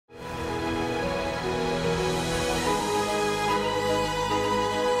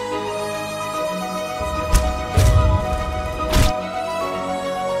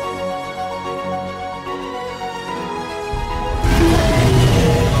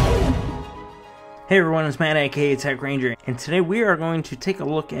Hey everyone, it's Matt aka Tech Ranger, and today we are going to take a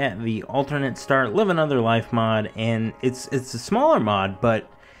look at the alternate start Live Another Life mod. And it's a smaller mod, but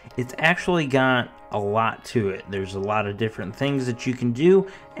it's actually got a lot to it. There's a lot of different things that you can do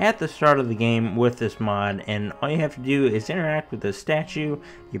at the start of the game with this mod, and all you have to do is interact with the statue.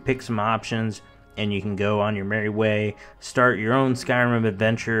 You pick some options and you can go on your merry way, start your own Skyrim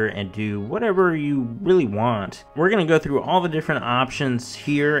adventure, and do whatever you really want. We're going to go through all the different options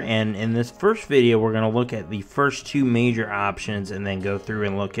here, and in this first video we're going to look at the first two major options and then go through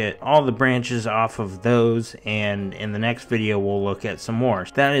and look at all the branches off of those, and in the next video we'll look at some more.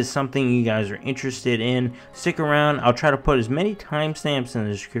 If that is something you guys are interested in, stick around. I'll try to put as many timestamps in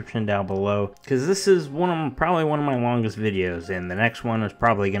the description down below, because this is probably one of my longest videos, and the next one is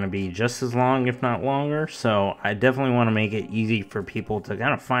probably going to be just as long, if not longer, so I definitely want to make it easy for people to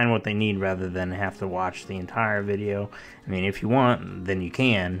kind of find what they need rather than have to watch the entire video. I mean, if you want, then you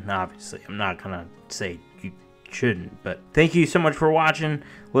can. Obviously, I'm not gonna say you shouldn't, but thank you so much for watching.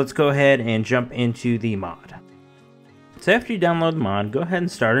 Let's go ahead and jump into the mod. So after you download the mod, go ahead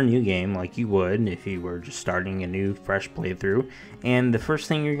and start a new game like you would if you were just starting a new fresh playthrough, and the first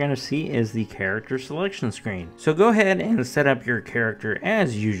thing you're going to see is the character selection screen. So go ahead and set up your character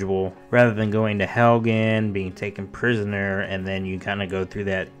as usual, rather than going to Helgen, being taken prisoner, and then you kind of go through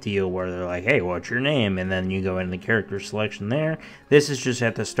that deal where they're like, hey, what's your name? And then you go into the character selection there. This is just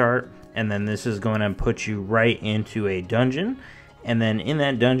at the start, and then this is going to put you right into a dungeon, and then in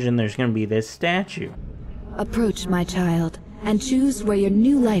that dungeon there's going to be this statue. Approach, my child, and choose where your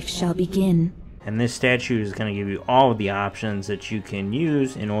new life shall begin. And this statue is going to give you all of the options that you can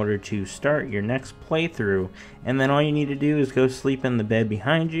use in order to start your next playthrough. And then all you need to do is go sleep in the bed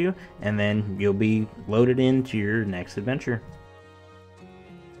behind you, and then you'll be loaded into your next adventure.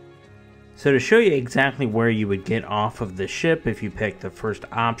 So to show you exactly where you would get off of the ship if you pick the first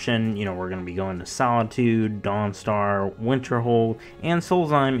option, you know, we're going to be going to Solitude, Dawnstar, Winterhold, and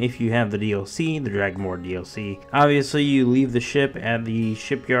Solstheim if you have the DLC, the Dragonborn DLC. Obviously, you leave the ship at the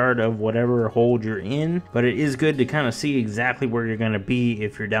shipyard of whatever hold you're in, but it is good to kind of see exactly where you're going to be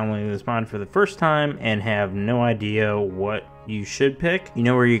if you're downloading this mod for the first time and have no idea what you should pick. You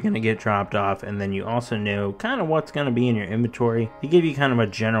know where you're going to get dropped off, and then you also know kind of what's going to be in your inventory. They give you kind of a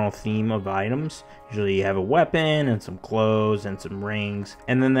general theme of items. Usually you have a weapon and some clothes and some rings,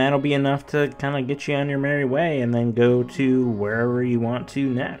 and then that'll be enough to kind of get you on your merry way and then go to wherever you want to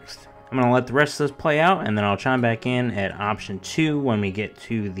next. I'm going to let the rest of this play out, and then I'll chime back in at option 2 when we get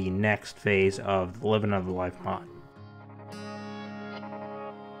to the next phase of the Live Another Life mod.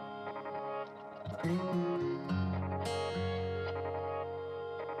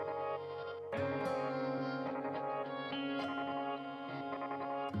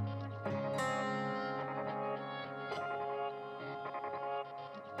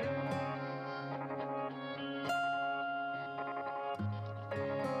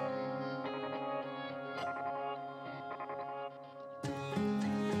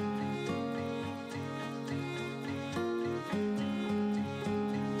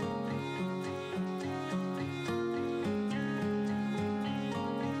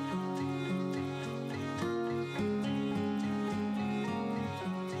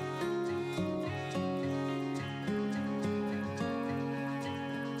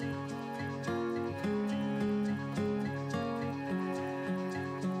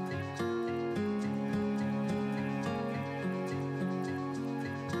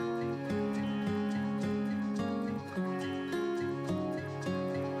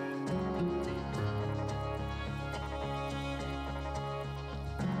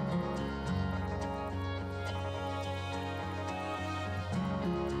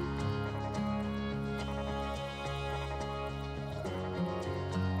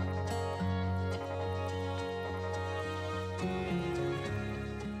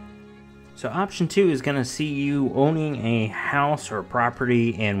 So option 2 is going to see you owning a house or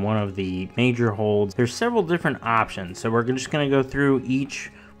property in one of the major holds. There's several different options, so we're just going to go through each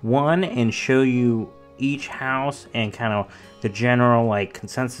one and show you each house and kind of the general like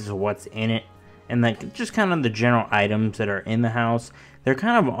consensus of what's in it, and like just kind of the general items that are in the house. They're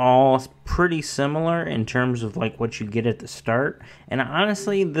kind of all pretty similar in terms of like what you get at the start, and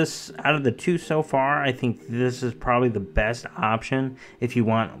honestly, this out of the two so far, I think this is probably the best option if you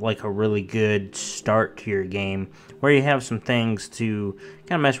want like a really good start to your game where you have some things to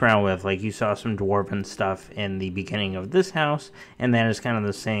kind of mess around with. Like you saw some dwarven stuff in the beginning of this house, and that is kind of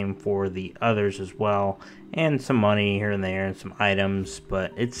the same for the others as well, and some money here and there and some items,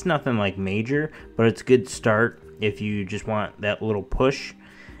 but it's nothing like major, but it's a good start if you just want that little push.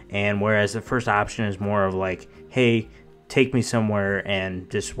 And whereas the first option is more of like, hey, take me somewhere, and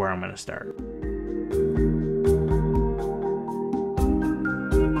this is where I'm going to start.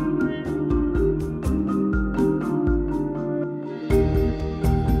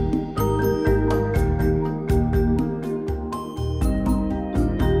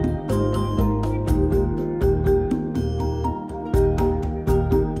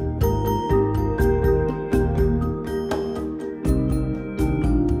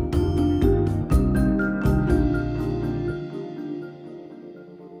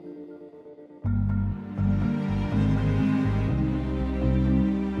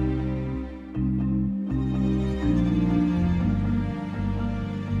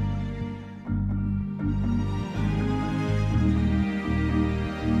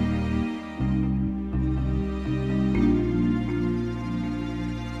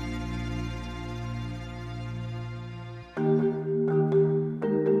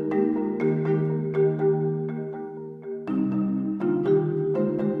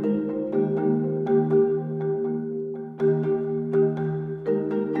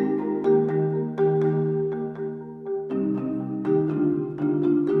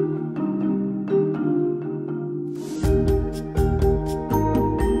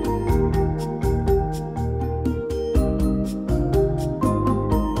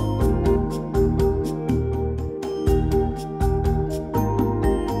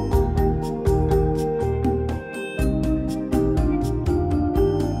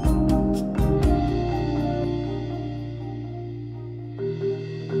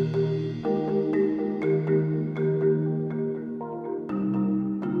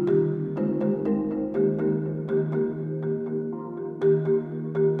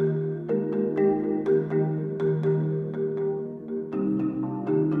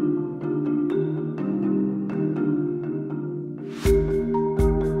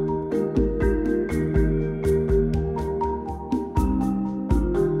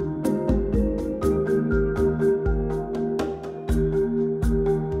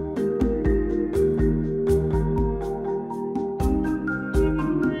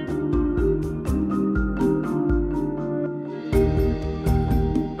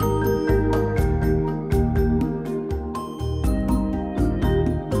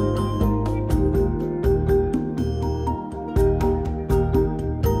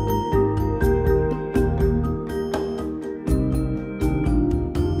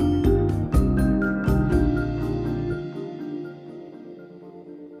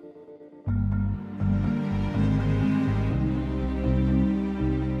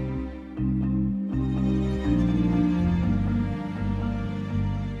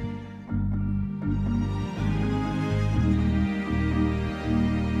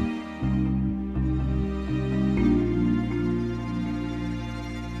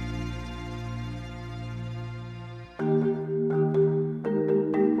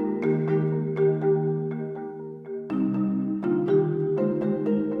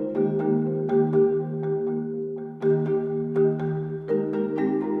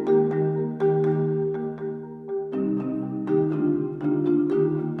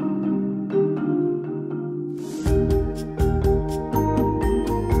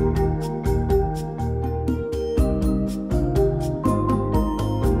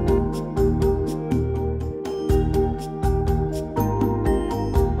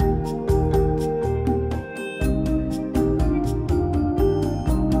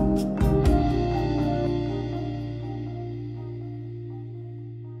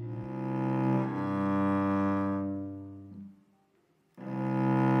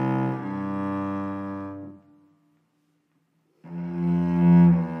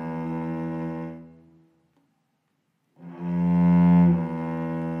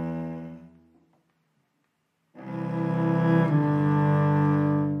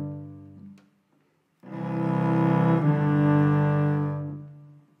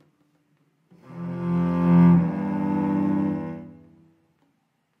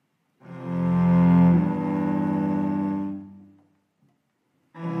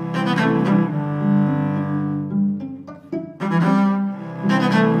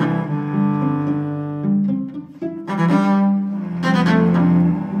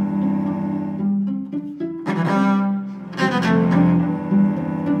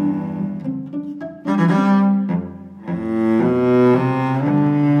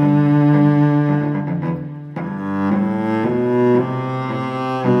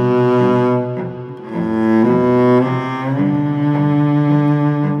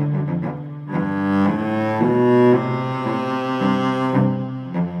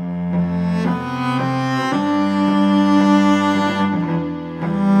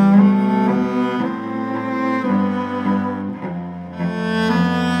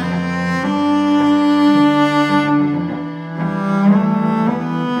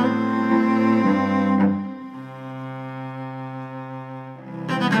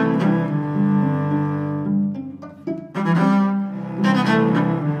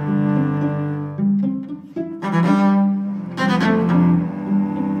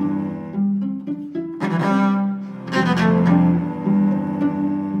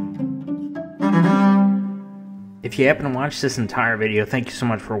 If you happen to watch this entire video, thank you so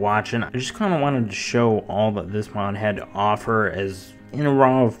much for watching. I just kind of wanted to show all that this mod had to offer as in a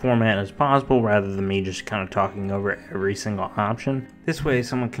raw format as possible, rather than me just kind of talking over every single option. This way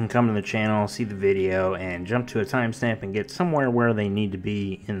someone can come to the channel, see the video, and jump to a timestamp and get somewhere where they need to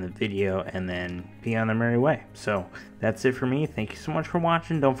be in the video and then be on their merry way. So that's it for me. Thank you so much for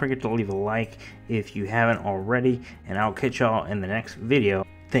watching. Don't forget to leave a like if you haven't already, and I'll catch y'all in the next video.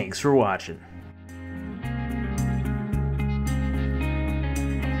 Thanks for watching.